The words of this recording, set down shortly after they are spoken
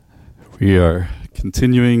We are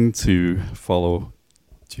continuing to follow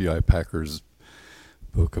G.I. Packer's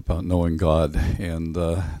book about knowing God, and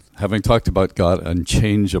having talked about God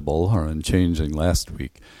unchangeable or unchanging last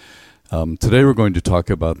week, today we're going to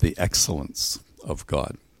talk about the excellence of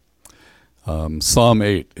God. Psalm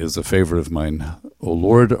 8 is a favorite of mine. O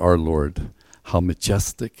Lord, our Lord, how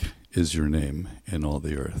majestic is your name in all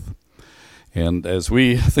the earth. And as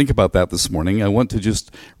we think about that this morning, I want to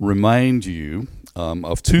just remind you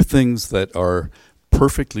of two things that are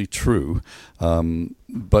perfectly true,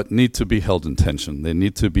 but need to be held in tension. They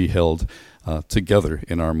need to be held together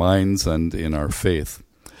in our minds and in our faith.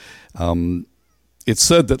 It's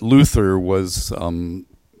said that Luther was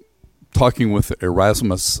talking with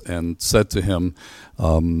Erasmus and said to him,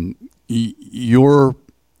 your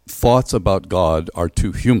thoughts about God are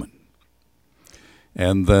too human.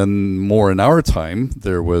 And then more in our time,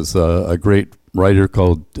 there was a great writer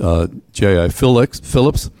called J.I.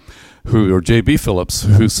 Phillips, or J.B. Phillips,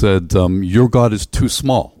 who said, your God is too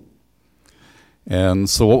small. And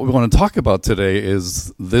so what we want to talk about today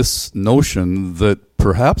is this notion that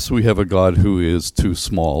perhaps we have a God who is too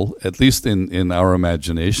small, at least in our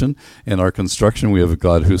imagination. In our construction, we have a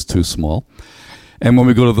God who's too small. And when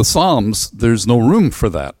we go to the Psalms, there's no room for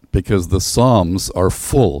that, because the Psalms are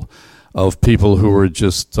full of people who are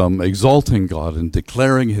just exalting God and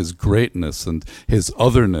declaring his greatness and his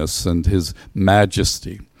otherness and his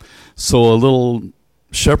majesty. So a little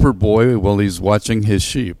shepherd boy, while he's watching his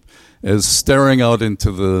sheep, is staring out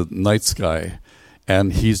into the night sky,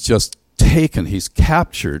 and he's just he's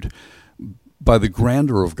captured by the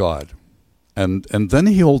grandeur of God. And then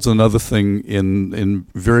he holds another thing in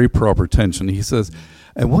very proper tension. He says,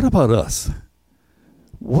 and what about us?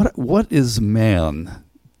 What is man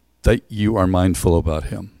that you are mindful about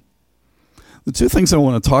him? The two things I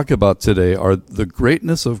want to talk about today are the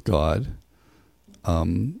greatness of God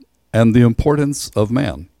and the importance of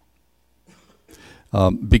man.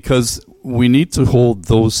 Because we need to hold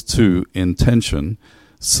those two in tension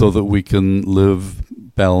so that we can live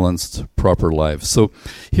balanced, proper lives. So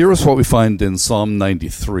here is what we find in Psalm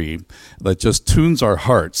 93 that just tunes our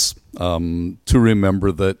hearts to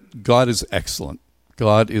remember that God is excellent.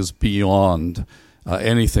 God is beyond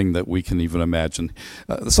anything that we can even imagine.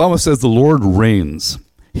 The psalmist says, the Lord reigns.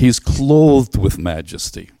 He's clothed with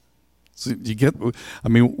majesty. So you get,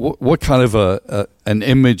 what kind of an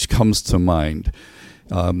image comes to mind?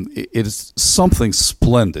 It is something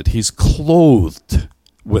splendid. He's clothed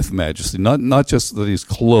with majesty. Not just that he's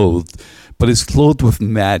clothed, but he's clothed with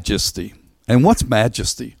majesty. And what's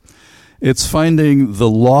majesty? It's finding the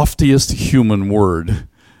loftiest human word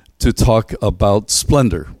to talk about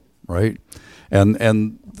splendor, right?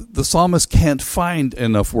 And the psalmist can't find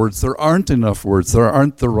enough words. There aren't enough words. There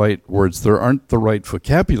aren't the right words. There aren't the right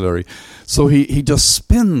vocabulary. So he just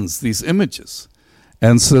spins these images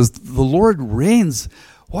and says, the Lord reigns.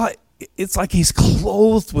 Why? It's like he's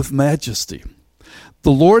clothed with majesty.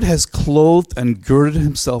 The Lord has clothed and girded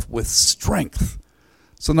himself with strength.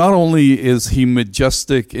 So not only is he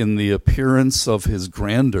majestic in the appearance of his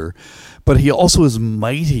grandeur, but he also is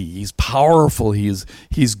mighty. He's powerful. He's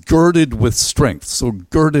girded with strength. So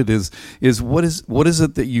girded is what is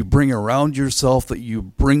it that you bring around yourself, that you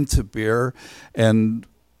bring to bear? And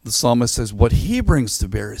the psalmist says what he brings to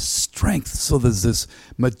bear is strength. So there's this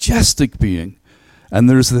majestic being, and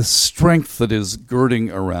there's this strength that is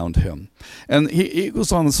girding around him. And he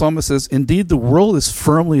goes on, the psalmist says, indeed, the world is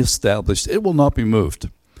firmly established. It will not be moved.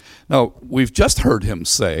 Now, we've just heard him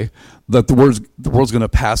say that the world's going to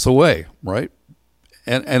pass away, right?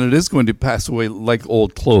 And it is going to pass away like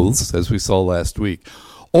old clothes, as we saw last week,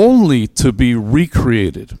 only to be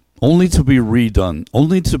recreated, only to be redone,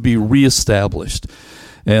 only to be reestablished.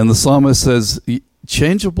 And the psalmist says,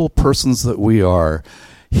 changeable persons that we are,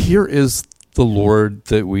 here is the Lord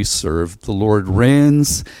that we serve. The Lord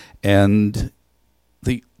reigns, and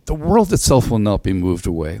the world itself will not be moved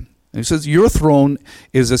away. And he says, your throne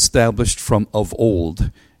is established from of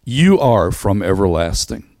old. You are from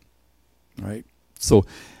everlasting. Right? So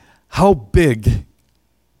how big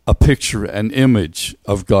a picture, an image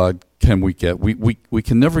of God can we get? We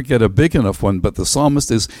can never get a big enough one, but the psalmist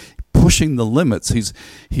is pushing the limits.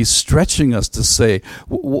 He's stretching us to say,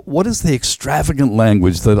 what is the extravagant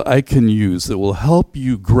language that I can use that will help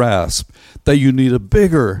you grasp that you need a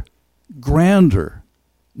bigger, grander,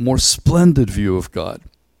 more splendid view of God?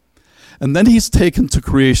 And then he's taken to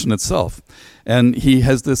creation itself. And he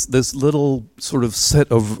has this little sort of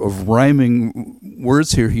set of rhyming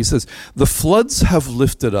words here. He says, the floods have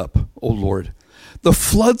lifted up, O Lord. The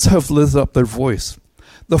floods have lifted up their voice.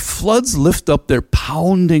 The floods lift up their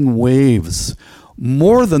pounding waves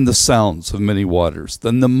more than the sounds of many waters,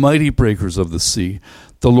 than the mighty breakers of the sea.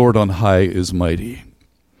 The Lord on high is mighty.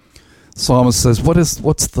 Psalmist says,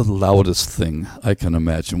 what's the loudest thing I can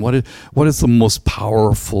imagine? What is the most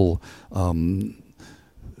powerful?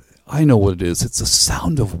 I know what it is. It's the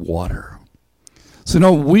sound of water.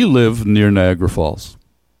 So, we live near Niagara Falls.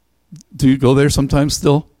 Do you go there sometimes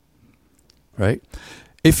still? Right?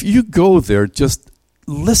 If you go there, just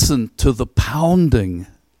listen to the pounding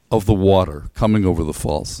of the water coming over the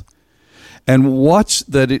falls. And watch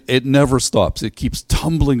that it never stops. It keeps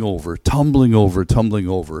tumbling over, tumbling over, tumbling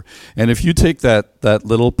over. And if you take that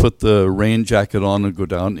put the rain jacket on and go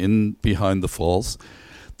down in behind the falls,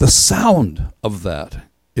 the sound of that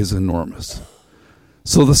is enormous.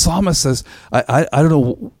 So the psalmist says,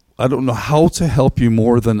 I don't know how to help you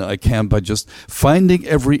more than I can by just finding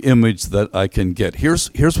every image that I can get. Here's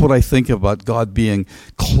what I think about God being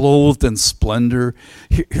clothed in splendor.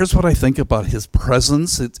 Here's what I think about his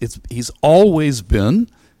presence. He's always been,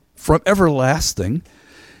 from everlasting,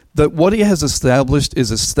 that what he has established is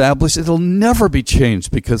established. It'll never be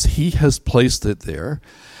changed because he has placed it there.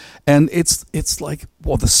 And it's like,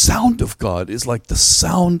 the sound of God is like the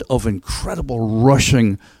sound of incredible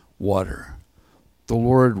rushing water. The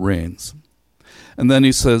Lord reigns. And then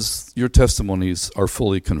he says, your testimonies are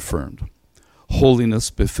fully confirmed.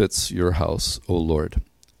 Holiness befits your house, O Lord,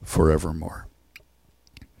 forevermore.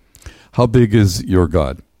 How big is your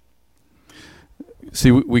God?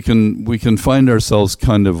 See, we can find ourselves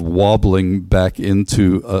kind of wobbling back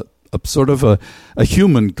into a sort of a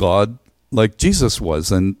human God like Jesus was,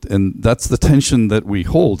 and that's the tension that we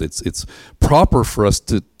hold. It's proper for us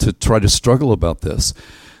to try to struggle about this.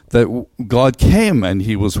 That God came and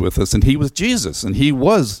he was with us, and he was Jesus, and he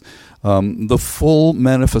was the full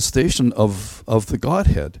manifestation of the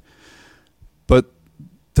Godhead. But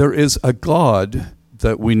there is a God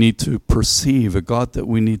that we need to perceive, a God that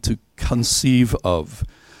we need to conceive of,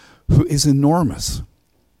 who is enormous.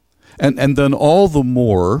 And then all the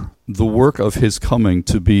more the work of his coming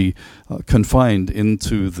to be confined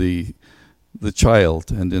into the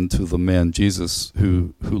child and into the man Jesus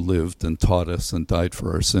who lived and taught us and died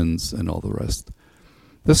for our sins and all the rest.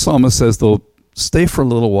 This psalmist says, though, stay for a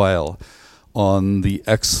little while on the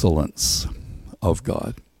excellence of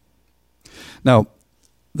God. Now,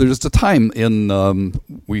 there's a time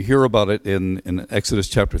we hear about it in Exodus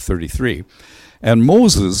chapter 33, and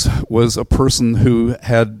Moses was a person who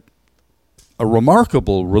had a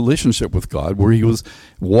remarkable relationship with God, where he was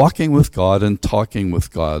walking with God and talking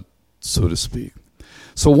with God, so to speak.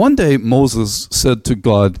 So one day Moses said to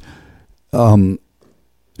God,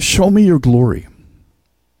 show me your glory.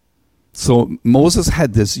 So Moses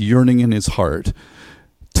had this yearning in his heart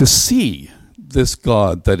to see this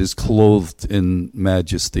God that is clothed in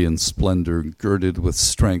majesty and splendor, girded with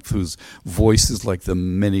strength, whose voice is like the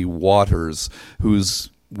many waters,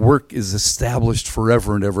 whose work is established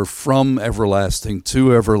forever and ever, from everlasting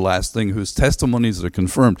to everlasting, whose testimonies are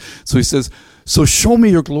confirmed. So he says, so show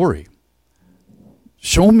me your glory.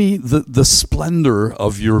 Show me the splendor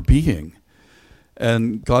of your being.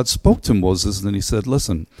 And God spoke to Moses, and he said,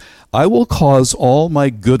 listen, I will cause all my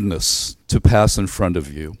goodness to pass in front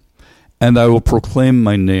of you, and I will proclaim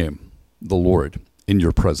my name, the Lord, in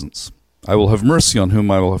your presence. I will have mercy on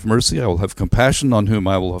whom I will have mercy. I will have compassion on whom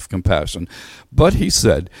I will have compassion. But he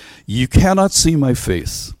said, you cannot see my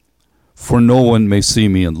face, for no one may see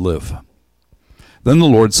me and live. Then the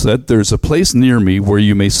Lord said, there's a place near me where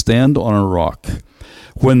you may stand on a rock.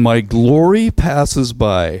 When my glory passes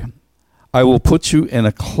by, I will put you in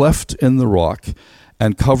a cleft in the rock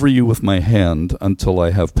and cover you with my hand until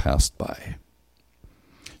I have passed by.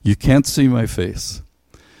 You can't see my face.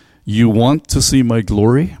 You want to see my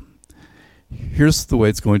glory? Here's the way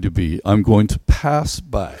it's going to be. I'm going to pass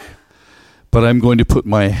by, but I'm going to put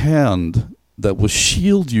my hand that will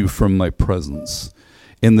shield you from my presence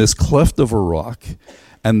in this cleft of a rock,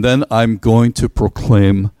 and then I'm going to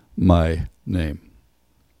proclaim my name.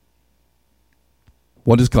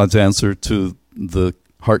 What is God's answer to the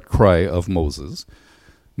heart cry of Moses?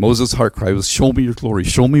 Moses' heart cry was, show me your glory.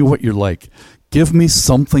 Show me what you're like. Give me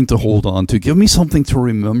something to hold on to. Give me something to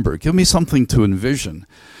remember. Give me something to envision.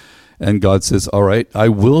 And God says, all right, I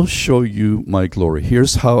will show you my glory.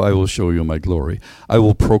 Here's how I will show you my glory. I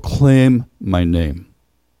will proclaim my name.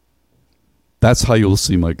 That's how you'll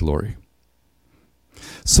see my glory.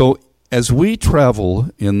 So as we travel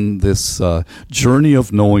in this journey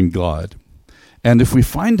of knowing God, and if we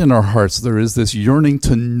find in our hearts there is this yearning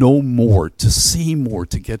to know more, to see more,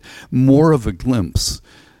 to get more of a glimpse,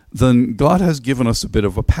 then God has given us a bit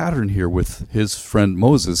of a pattern here with his friend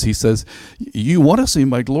Moses. He says, you want to see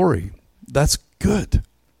my glory. That's good.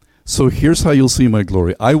 So here's how you'll see my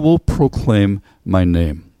glory. I will proclaim my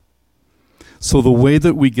name. So the way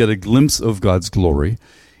that we get a glimpse of God's glory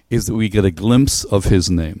is that we get a glimpse of his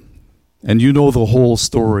name. And you know the whole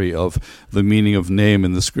story of the meaning of name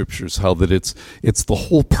in the scriptures, how that it's the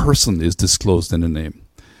whole person is disclosed in a name.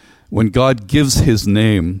 When God gives his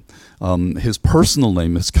name, his personal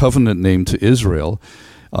name, his covenant name to Israel,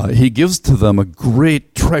 he gives to them a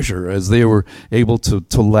great treasure as they were able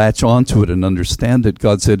to latch onto it and understand it.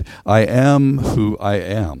 God said, I am who I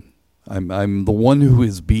am. I'm the one who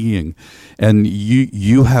is being, and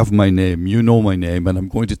you have my name, you know my name, and I'm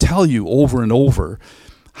going to tell you over and over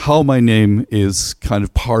how my name is kind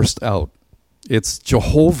of parsed out. It's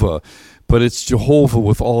Jehovah, but it's Jehovah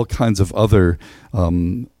with all kinds of other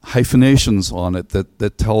hyphenations on it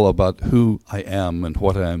that tell about who I am and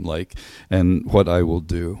what I am like and what I will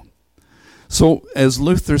do. So as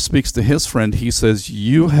Luther speaks to his friend, he says,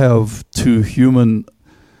 you have too human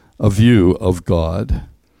a view of God.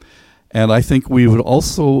 And I think we would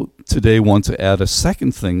also today want to add a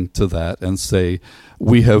second thing to that and say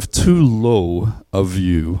we have too low a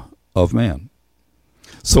view of man.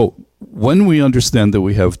 So when we understand that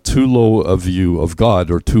we have too low a view of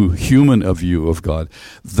God or too human a view of God,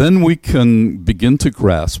 then we can begin to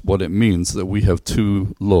grasp what it means that we have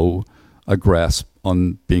too low a grasp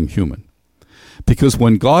on being human. Because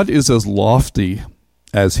when God is as lofty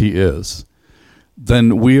as he is,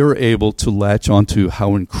 then we are able to latch onto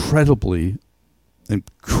how incredibly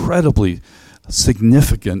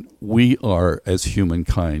significant we are as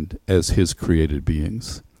humankind, as his created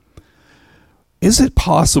beings. Is it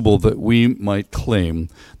possible that we might claim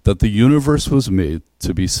that the universe was made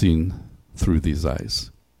to be seen through these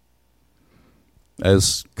eyes?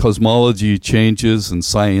 As cosmology changes and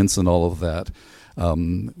science and all of that,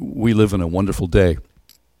 we live in a wonderful day.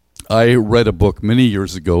 I read a book many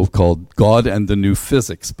years ago called God and the New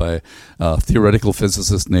Physics by a theoretical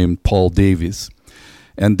physicist named Paul Davies.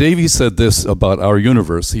 And Davies said this about our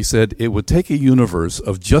universe. He said, it would take a universe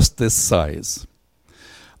of just this size,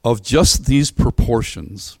 of just these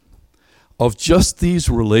proportions, of just these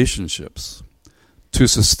relationships to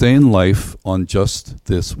sustain life on just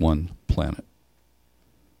this one planet.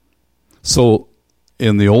 So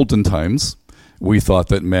in the olden times, we thought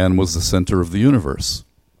that man was the center of the universe.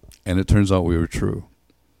 And it turns out we were true.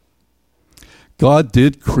 God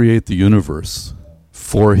did create the universe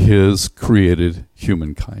for his created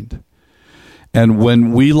humankind. And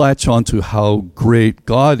when we latch on to how great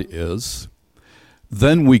God is,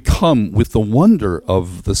 then we come with the wonder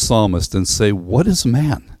of the psalmist and say, what is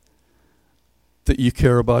man that you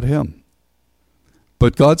care about him?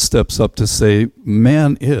 But God steps up to say,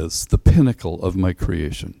 man is the pinnacle of my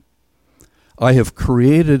creation. I have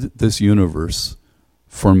created this universe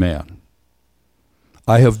for man.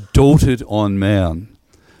 I have doted on man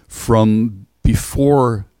from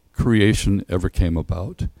before creation ever came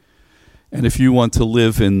about. And if you want to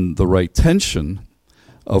live in the right tension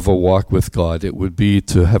of a walk with God, it would be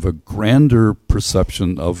to have a grander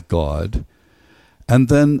perception of God and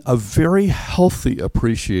then a very healthy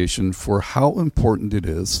appreciation for how important it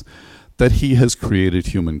is that he has created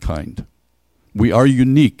humankind. We are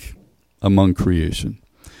unique among creation.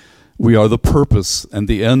 We are the purpose and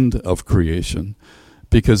the end of creation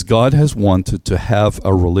because God has wanted to have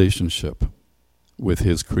a relationship with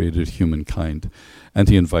his created humankind, and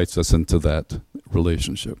he invites us into that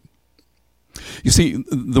relationship. You see,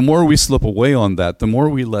 the more we slip away on that, the more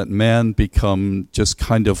we let man become just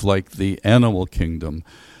kind of like the animal kingdom,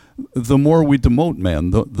 the more we demote man,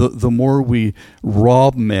 the more we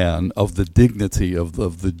rob man of the dignity, of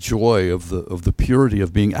the joy, of the purity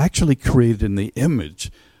of being actually created in the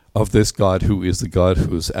image of this God who is the God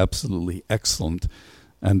who is absolutely excellent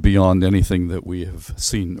and beyond anything that we have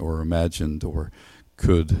seen or imagined or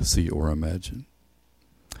could see or imagine.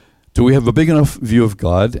 Do we have a big enough view of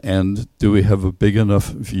God, and do we have a big enough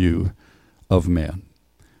view of man?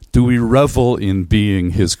 Do we revel in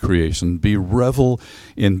being his creation? Revel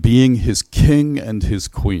in being his king and his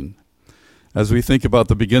queen? As we think about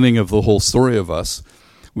the beginning of the whole story of us,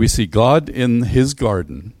 we see God in his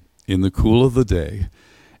garden in the cool of the day,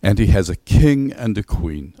 and he has a king and a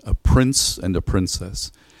queen, a prince and a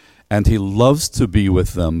princess. And he loves to be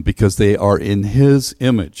with them because they are in his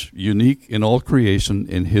image, unique in all creation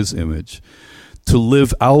in his image, to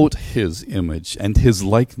live out his image and his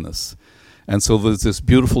likeness. And so there's this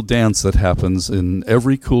beautiful dance that happens in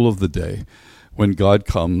every cool of the day when God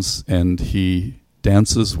comes and he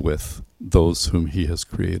dances with those whom he has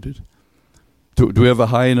created. Do we have a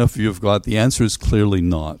high enough view of God? The answer is clearly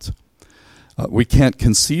not. We can't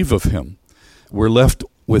conceive of him. We're left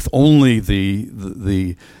with only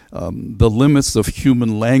the limits of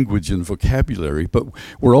human language and vocabulary, but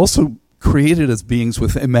we're also created as beings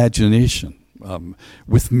with imagination,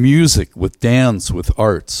 with music, with dance, with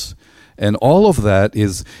arts. And all of that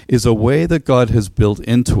is a way that God has built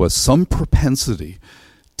into us some propensity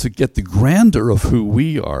to get the grandeur of who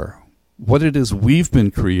we are, what it is we've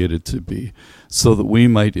been created to be, so that we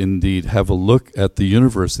might indeed have a look at the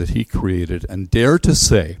universe that he created and dare to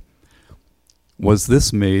say, was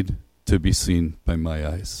this made to be seen by my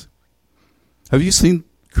eyes? Have you seen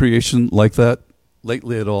creation like that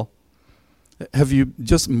lately at all? Have you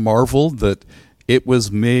just marveled that it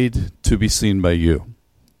was made to be seen by you?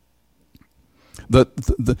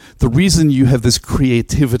 The reason you have this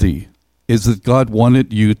creativity is that God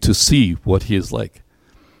wanted you to see what he is like.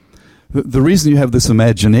 The reason you have this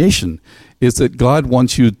imagination is that God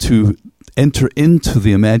wants you to enter into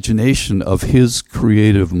the imagination of his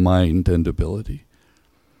creative mind and ability.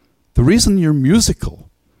 The reason you're musical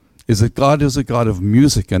is that God is a God of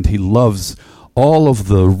music, and he loves all of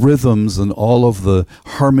the rhythms and all of the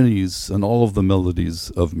harmonies and all of the melodies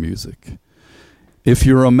of music. If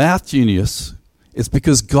you're a math genius, it's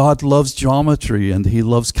because God loves geometry and he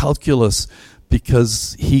loves calculus,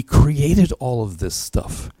 because he created all of this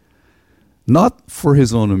stuff. Not for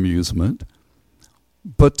his own amusement,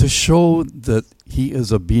 but to show that he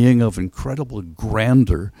is a being of incredible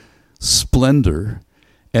grandeur, splendor,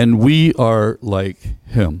 and we are like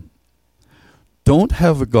him. Don't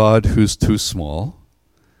have a God who's too small,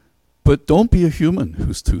 but don't be a human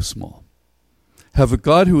who's too small. Have a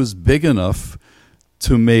God who is big enough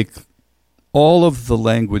to make all of the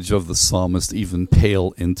language of the psalmist even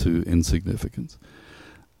pale into insignificance.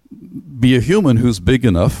 Be a human who's big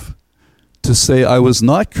enough to say, I was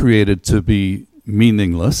not created to be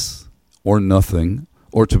meaningless or nothing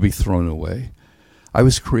or to be thrown away. I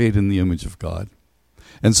was created in the image of God.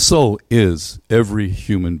 And so is every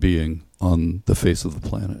human being on the face of the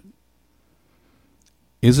planet.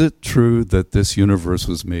 Is it true that this universe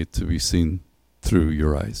was made to be seen through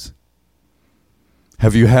your eyes?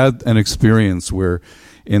 Have you had an experience where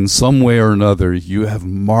in some way or another you have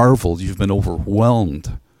marveled, you've been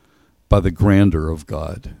overwhelmed by the grandeur of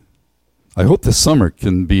God? I hope this summer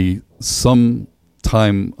can be some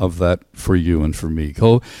time of that for you and for me.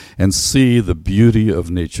 Go and see the beauty of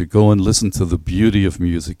nature. Go and listen to the beauty of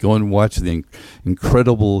music. Go and watch the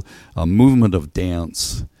incredible movement of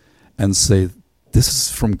dance and say, this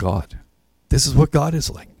is from God. This is what God is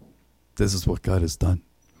like. This is what God has done.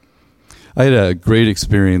 I had a great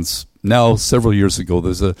experience now several years ago.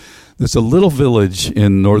 There's a little village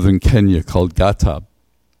in northern Kenya called Gatab,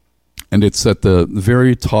 and it's at the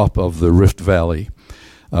very top of the Rift Valley.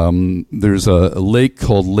 There's a lake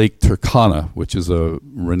called Lake Turkana, which is a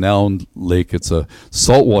renowned lake. It's a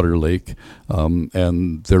saltwater lake,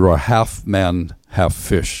 and there are half man, half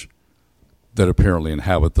fish that apparently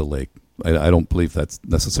inhabit the lake. I don't believe that's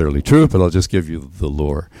necessarily true, but I'll just give you the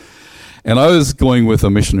lore. And I was going with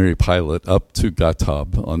a missionary pilot up to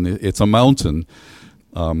Gatab. It's a mountain,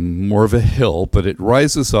 more of a hill, but it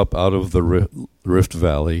rises up out of the Rift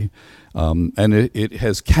Valley. And it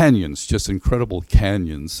has canyons, just incredible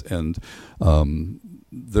canyons. And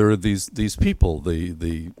there are these people,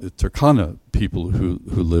 the Turkana people who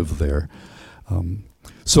live there.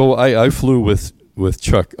 So I flew with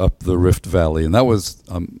Chuck up the Rift Valley, and that was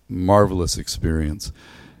a marvelous experience.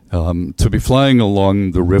 To be flying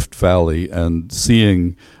along the Rift Valley and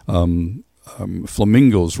seeing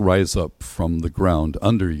flamingos rise up from the ground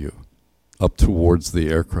under you, up towards the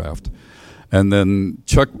aircraft. And then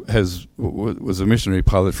Chuck was a missionary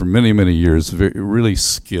pilot for many, many years, really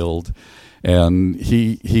skilled. And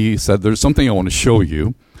he said, there's something I want to show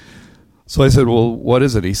you. So I said, well, what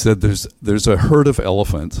is it? He said, there's a herd of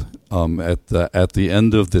elephant at the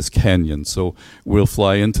end of this canyon. So we'll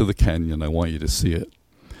fly into the canyon. I want you to see it.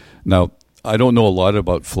 Now, I don't know a lot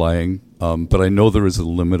about flying, but I know there is a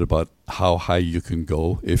limit about how high you can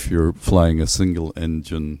go if you're flying a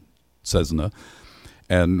single-engine Cessna.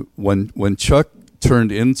 And when Chuck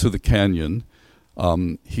turned into the canyon,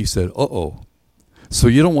 he said, uh-oh. So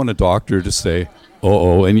you don't want a doctor to say,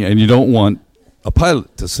 uh-oh, and you don't want a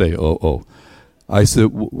pilot to say, uh-oh. I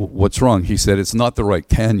said, what's wrong? He said, it's not the right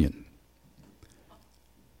canyon.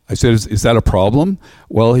 I said, is that a problem?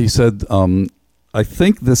 Well, he said, I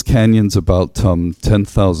think this canyon's about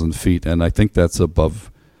 10,000 feet, and I think that's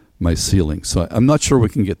above my ceiling. So I'm not sure we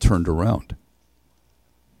can get turned around.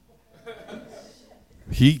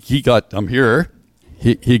 He got, I'm here,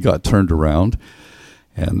 he got turned around,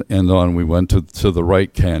 and on we went to the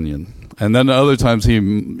right canyon. And then other times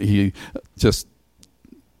he just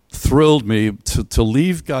thrilled me to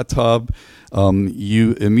leave Gatab.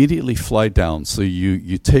 You immediately fly down. So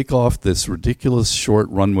you take off this ridiculous short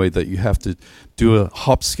runway that you have to do a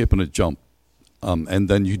hop, skip, and a jump. And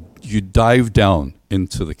then you dive down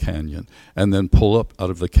into the canyon and then pull up out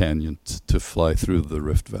of the canyon to fly through the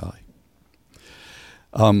Rift Valley.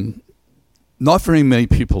 Not very many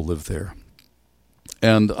people live there.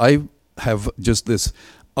 And I have just this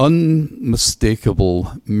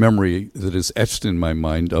unmistakable memory that is etched in my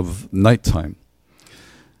mind of nighttime.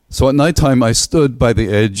 So at nighttime, I stood by the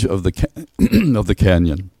edge of the of the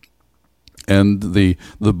canyon, and the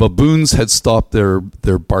baboons had stopped their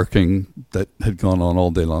barking that had gone on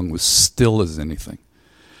all day long. It was still as anything,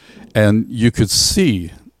 and you could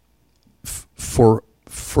see for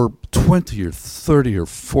 20 or 30 or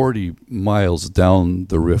 40 miles down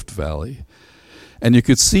the Rift Valley, and you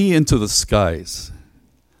could see into the skies,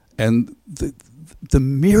 and the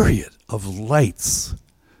myriad of lights.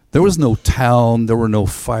 There was no town, there were no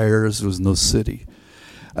fires, there was no city.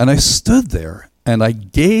 And I stood there and I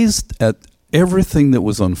gazed at everything that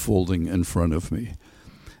was unfolding in front of me.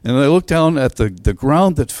 And I looked down at the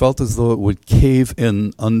ground that felt as though it would cave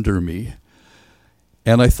in under me.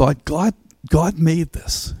 And I thought, God made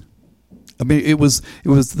this. I mean, it was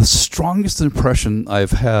the strongest impression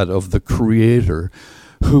I've had of the Creator,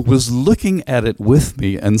 who was looking at it with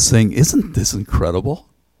me and saying, isn't this incredible?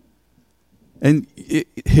 And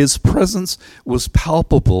his presence was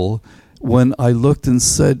palpable when I looked and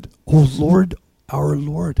said, "Oh Lord, our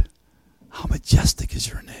Lord, how majestic is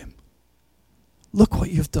your name. Look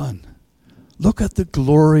what you've done. Look at the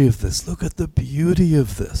glory of this. Look at the beauty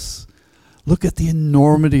of this. Look at the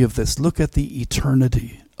enormity of this. Look at the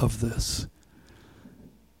eternity of this.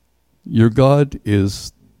 Your God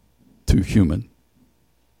is too human.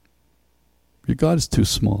 Your God is too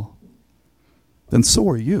small. Then so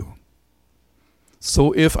are you.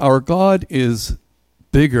 So if our God is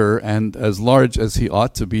bigger and as large as he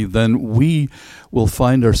ought to be, then we will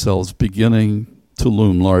find ourselves beginning to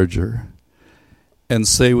loom larger and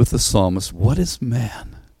say with the psalmist, what is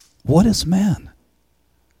man? What is man?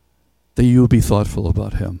 That you will be thoughtful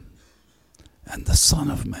about him, and the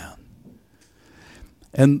Son of Man.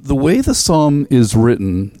 And the way the psalm is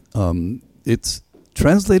written,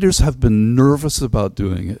 translators have been nervous about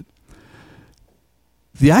doing it.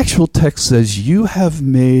 The actual text says, you have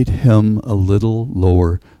made him a little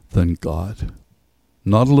lower than God.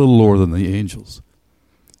 Not a little lower than the angels.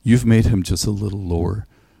 You've made him just a little lower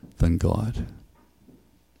than God.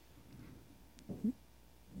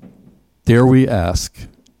 Dare we ask,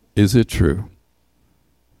 is it true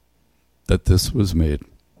that this was made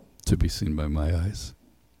to be seen by my eyes?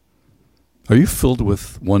 Are you filled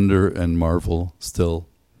with wonder and marvel still?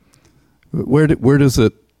 Where does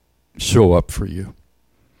it show up for you?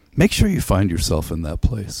 Make sure you find yourself in that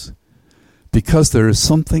place, because there is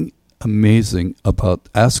something amazing about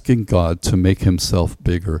asking God to make himself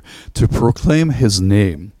bigger, to proclaim his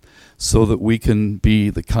name, so that we can be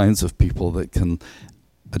the kinds of people that can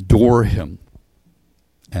adore him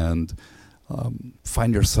and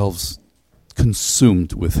find ourselves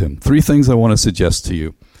consumed with him. 3 things I want to suggest to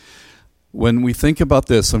you. When we think about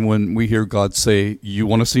this and when we hear God say, you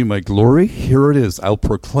want to see my glory? Here it is. I'll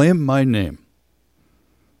proclaim my name.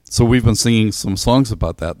 So we've been singing some songs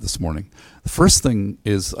about that this morning. The first thing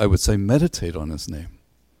is, I would say, meditate on his name.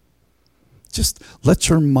 Just let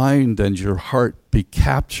your mind and your heart be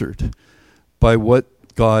captured by what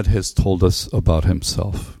God has told us about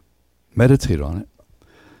himself. Meditate on it.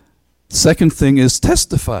 Second thing is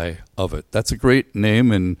testify of it. That's a great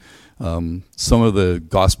name in some of the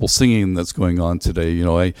gospel singing that's going on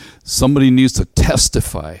today. Somebody needs to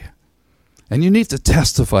testify. And you need to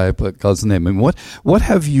testify about God's name. And what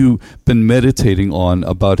have you been meditating on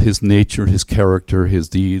about his nature, his character, his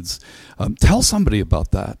deeds? Tell somebody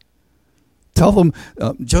about that. Tell them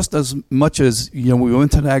just as much as, we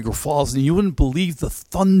went to Niagara Falls and you wouldn't believe the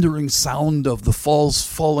thundering sound of the falls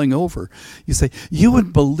falling over. You say, you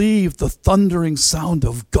wouldn't believe the thundering sound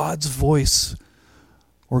of God's voice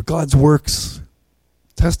or God's works.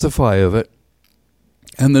 Testify of it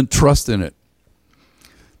and then trust in it.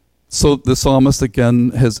 So the psalmist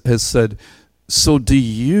again has said, so do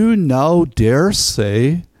you now dare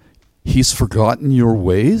say he's forgotten your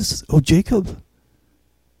ways, O Jacob?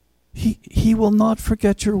 He will not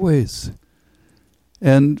forget your ways.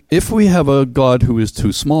 And if we have a God who is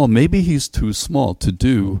too small, maybe he's too small to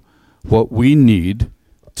do what we need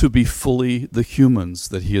to be fully the humans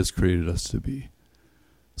that he has created us to be.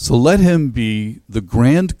 So let him be the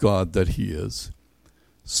grand God that he is,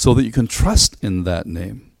 so that you can trust in that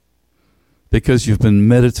name. Because you've been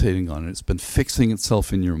meditating on it. It's been fixing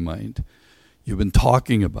itself in your mind. You've been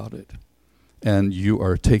talking about it. And you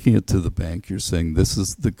are taking it to the bank. You're saying, this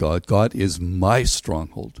is the God. God is my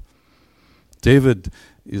stronghold. David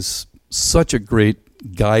is such a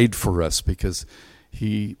great guide for us because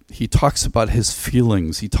he talks about his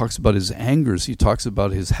feelings. He talks about his angers. He talks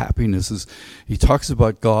about his happinesses. He talks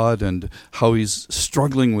about God and how he's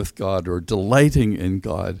struggling with God or delighting in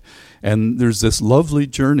God. And there's this lovely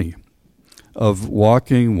journey of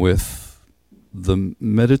walking with the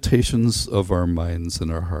meditations of our minds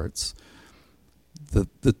and our hearts,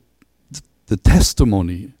 the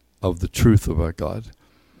testimony of the truth about God,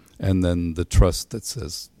 and then the trust that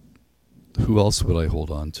says, who else would I hold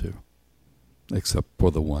on to except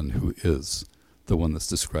for the one who is the one that's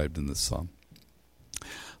described in this psalm?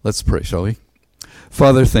 Let's pray, shall we?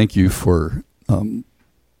 Father, thank you for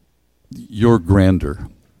your grandeur,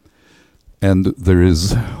 and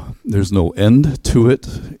there's no end to it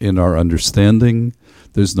in our understanding.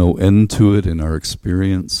 There's no end to it in our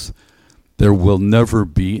experience. There will never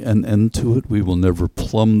be an end to it. We will never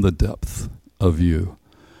plumb the depth of you.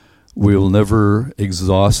 We will never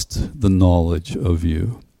exhaust the knowledge of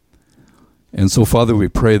you. And so, Father, we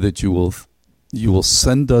pray that you will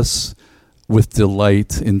send us with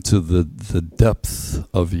delight into the depth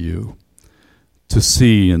of you, to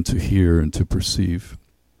see and to hear and to perceive.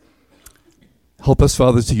 Help us,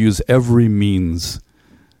 Father, to use every means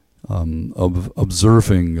of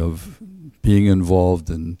observing, of being involved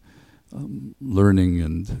in learning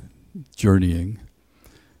and journeying.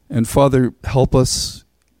 And Father, help us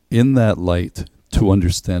in that light to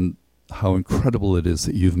understand how incredible it is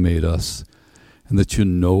that you've made us and that you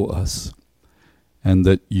know us and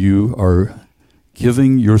that you are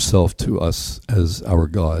giving yourself to us as our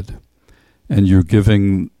God. And you're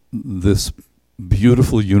giving this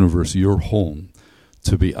beautiful universe, your home,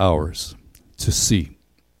 to be ours, to see.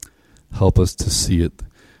 Help us to see it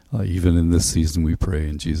even in this season, we pray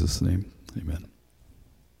in Jesus' name. Amen.